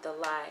deception, the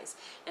lies,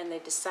 and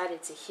they've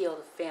decided to heal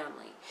the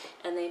family.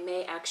 And they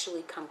may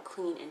actually come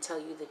clean and tell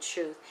you the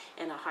truth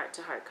in a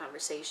heart-to-heart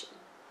conversation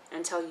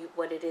and tell you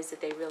what it is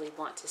that they really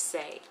want to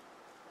say.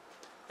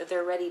 That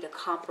they're ready to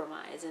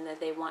compromise and that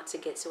they want to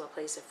get to a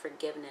place of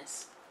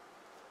forgiveness.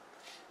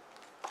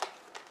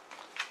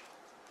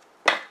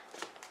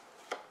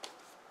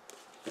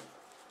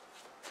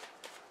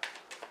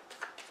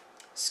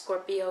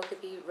 Scorpio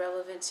could be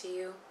relevant to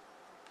you.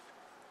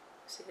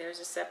 See, there's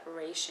a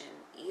separation.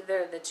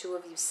 Either the two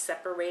of you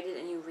separated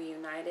and you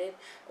reunited,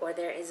 or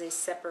there is a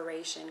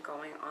separation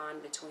going on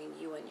between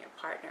you and your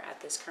partner at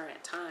this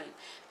current time.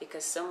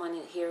 Because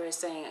someone here is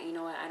saying, you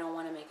know what, I don't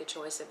want to make a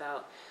choice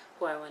about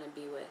who I want to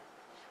be with.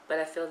 But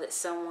I feel that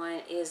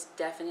someone is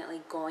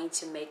definitely going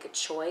to make a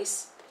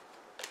choice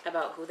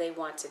about who they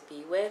want to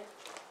be with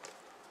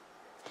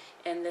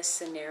in this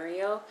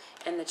scenario.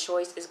 And the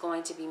choice is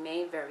going to be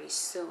made very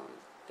soon,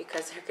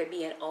 because there could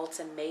be an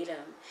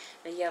ultimatum.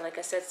 But yeah, like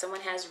I said, someone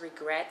has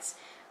regrets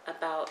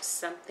about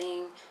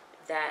something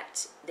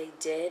that they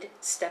did,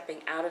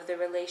 stepping out of the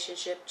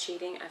relationship,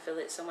 cheating. I feel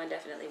that someone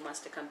definitely wants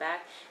to come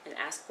back and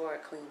ask for a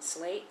clean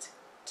slate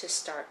to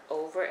start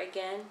over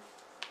again.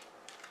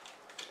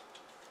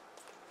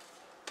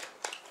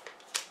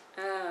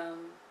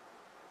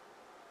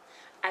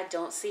 I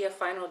don't see a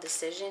final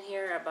decision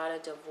here about a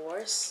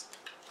divorce.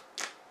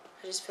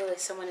 I just feel like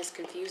someone is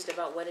confused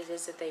about what it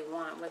is that they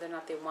want, whether or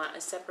not they want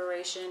a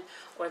separation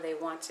or they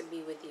want to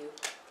be with you.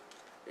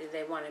 Do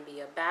they want to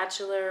be a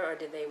bachelor, or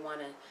do they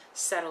want to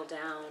settle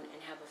down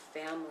and have a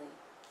family?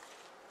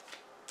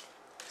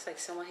 It's like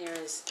someone here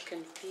is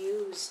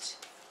confused.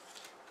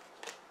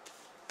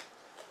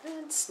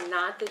 It's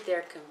not that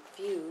they're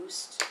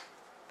confused,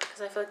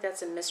 because I feel like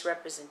that's a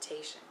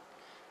misrepresentation.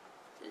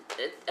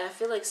 I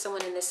feel like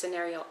someone in this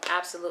scenario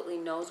absolutely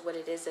knows what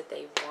it is that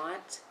they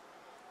want,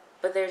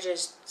 but they're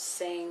just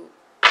saying,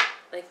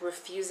 like,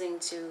 refusing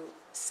to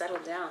settle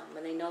down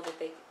when they know that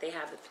they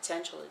have the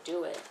potential to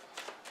do it.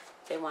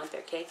 They want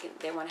their cake, and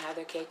they want to have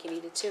their cake and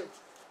eat it too.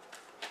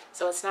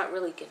 So it's not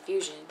really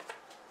confusion.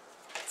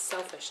 It's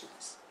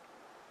selfishness.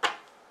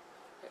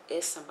 There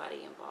is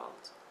somebody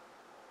involved.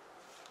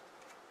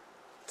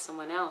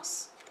 Someone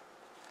else.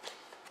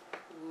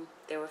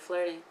 They were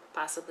flirting,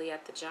 possibly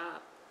at the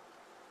job.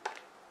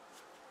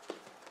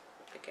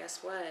 But guess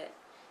what?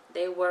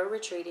 They were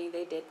retreating.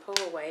 They did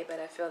pull away, but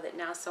I feel that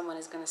now someone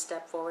is going to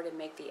step forward and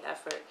make the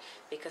effort,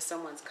 because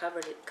someone's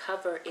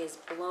cover is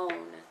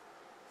blown.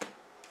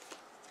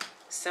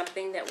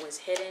 Something that was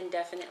hidden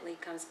definitely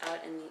comes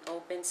out in the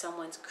open.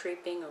 Someone's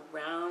creeping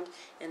around,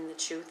 and the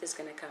truth is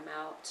going to come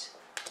out.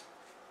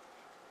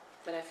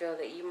 But I feel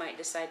that you might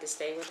decide to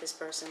stay with this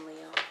person,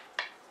 Leo.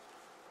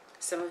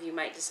 Some of you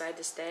might decide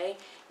to stay,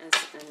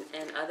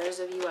 and others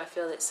of you, I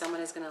feel that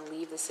someone is going to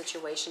leave the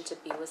situation to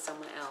be with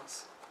someone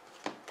else.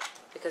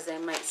 Because they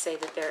might say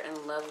that they're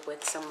in love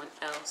with someone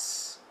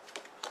else.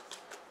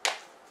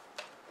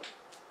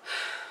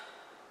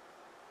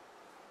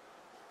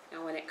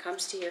 Now, when it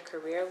comes to your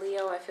career,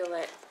 Leo, I feel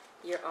that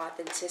your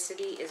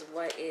authenticity is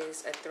what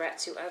is a threat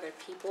to other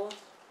people.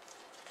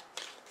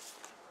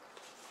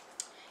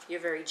 You're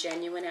very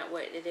genuine at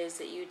what it is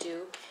that you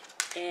do.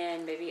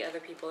 And maybe other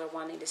people are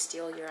wanting to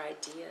steal your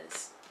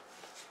ideas.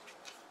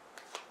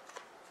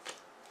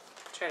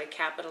 Try to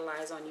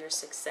capitalize on your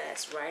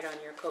success, ride on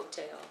your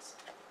coattails.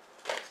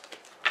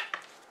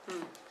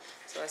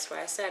 So that's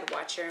why I said,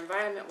 watch your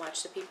environment,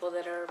 watch the people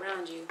that are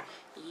around you.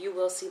 You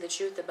will see the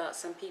truth about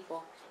some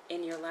people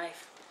in your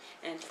life.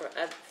 And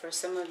for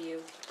some of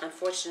you,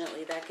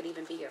 unfortunately, that could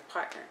even be your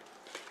partner.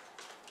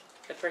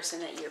 The person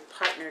that you're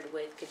partnered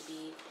with could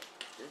be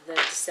the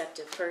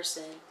deceptive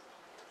person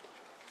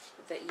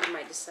that you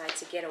might decide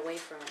to get away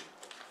from.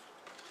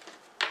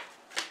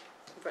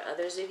 For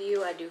others of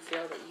you, I do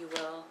feel that you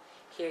will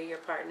hear your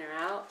partner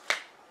out.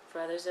 For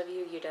others of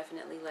you, you're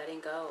definitely letting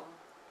go.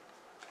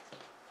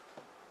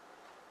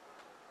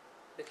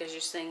 Because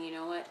you're saying, you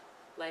know what?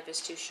 Life is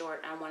too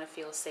short. I want to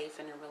feel safe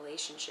in a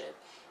relationship.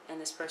 And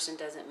this person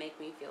doesn't make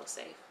me feel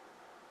safe.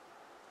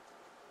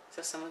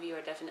 So some of you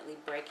are definitely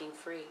breaking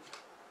free.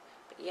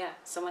 But yeah,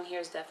 someone here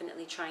is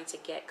definitely trying to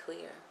get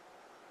clear.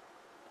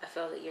 I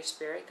feel that your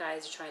spirit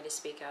guides are trying to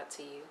speak out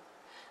to you.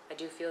 I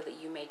do feel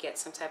that you may get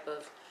some type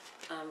of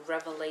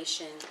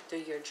revelation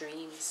through your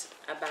dreams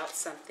about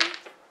something.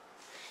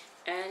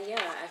 And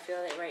yeah, I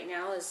feel that right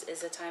now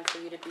is a time for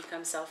you to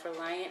become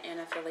self-reliant, and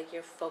I feel like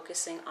you're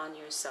focusing on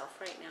yourself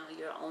right now,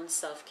 your own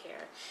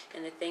self-care,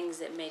 and the things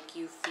that make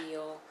you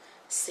feel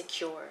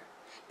secure.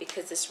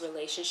 because this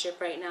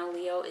relationship right now,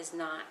 Leo, is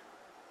not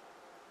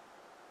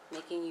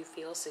making you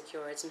feel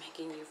secure. It's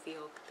making you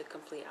feel the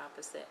complete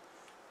opposite.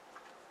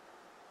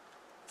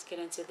 Let's get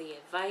into the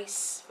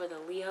advice for the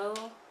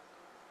Leo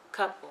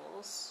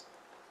couples.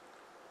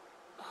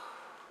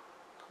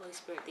 Holy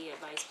Spirit, the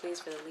advice, please,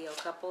 for the Leo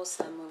couples,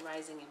 Sun, Moon,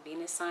 Rising, and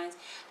Venus signs.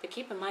 But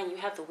keep in mind, you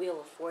have the Wheel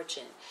of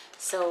Fortune.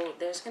 So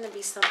there's going to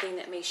be something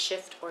that may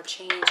shift or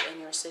change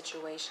in your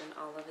situation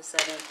all of a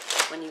sudden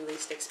when you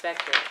least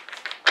expect it.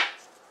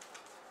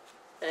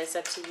 But it's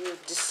up to you,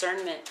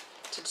 discernment,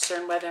 to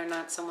discern whether or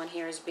not someone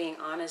here is being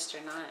honest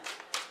or not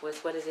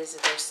with what it is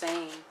that they're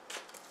saying.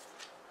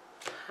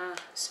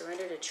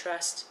 Surrender to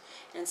trust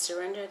and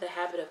surrender the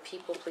habit of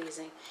people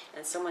pleasing.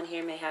 And someone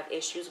here may have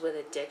issues with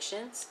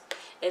addictions.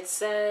 It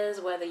says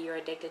whether you're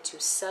addicted to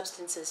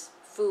substances,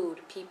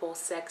 food, people,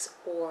 sex,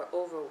 or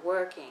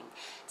overworking.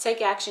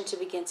 Take action to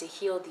begin to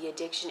heal the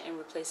addiction and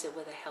replace it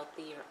with a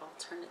healthier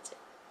alternative.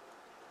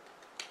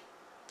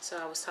 So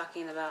I was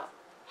talking about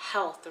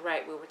health,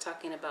 right? We were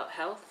talking about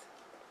health.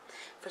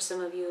 For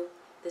some of you,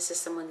 this is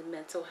someone's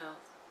mental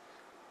health.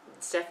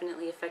 It's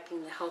definitely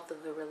affecting the health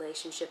of the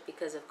relationship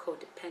because of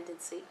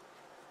codependency.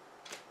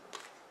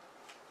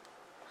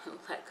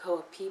 Let go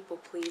of people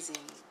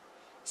pleasing.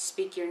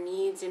 Speak your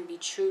needs and be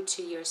true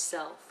to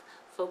yourself.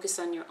 Focus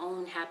on your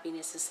own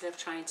happiness instead of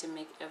trying to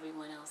make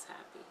everyone else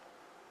happy.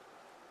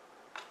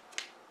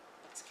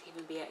 This can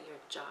even be at your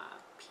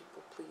job,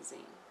 people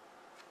pleasing.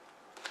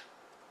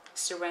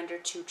 Surrender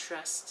to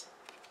trust.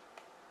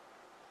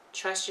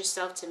 Trust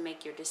yourself to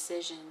make your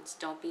decisions.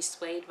 Don't be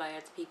swayed by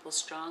other people's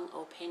strong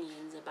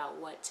opinions about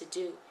what to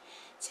do.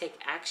 Take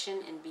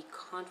action and be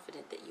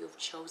confident that you have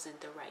chosen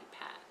the right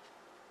path.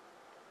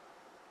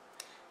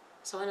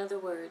 So in other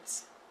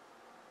words,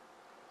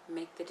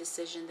 make the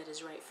decision that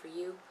is right for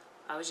you.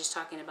 I was just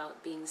talking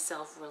about being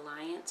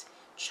self-reliant.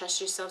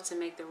 Trust yourself to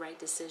make the right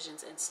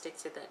decisions and stick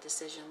to that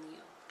decision,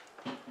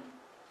 Leo.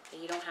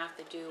 And you don't have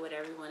to do what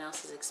everyone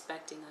else is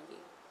expecting of you.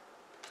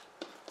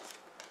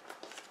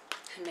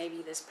 And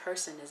maybe this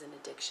person is an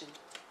addiction.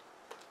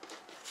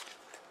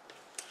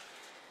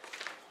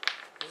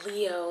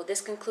 Leo,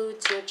 this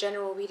concludes your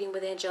general reading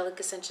with Angelic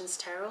Ascensions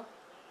Tarot.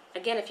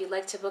 Again, if you'd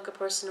like to book a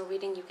personal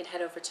reading, you can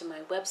head over to my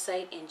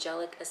website,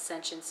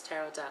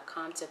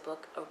 AngelicAscensionsTarot.com, to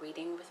book a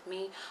reading with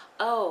me.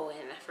 Oh,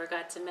 and I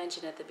forgot to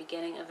mention at the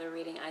beginning of the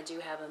reading, I do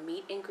have a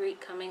meet and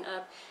greet coming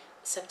up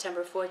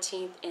September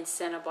 14th in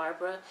Santa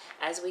Barbara.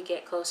 As we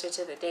get closer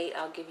to the date,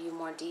 I'll give you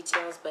more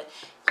details. But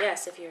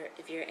yes, if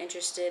you're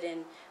interested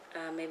in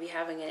maybe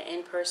having an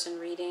in-person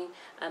reading,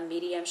 a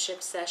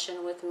mediumship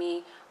session with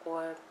me,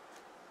 or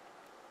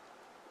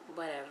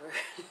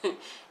whatever,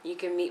 you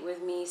can meet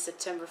with me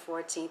September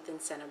 14th in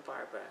Santa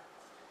Barbara.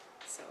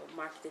 So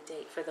mark the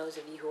date for those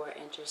of you who are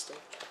interested.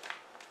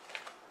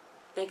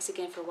 Thanks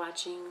again for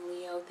watching,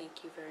 Leo.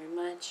 Thank you very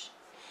much.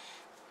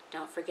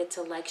 Don't forget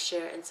to like,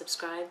 share, and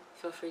subscribe.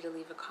 Feel free to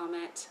leave a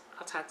comment.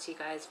 I'll talk to you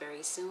guys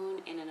very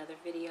soon in another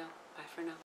video. Bye for now.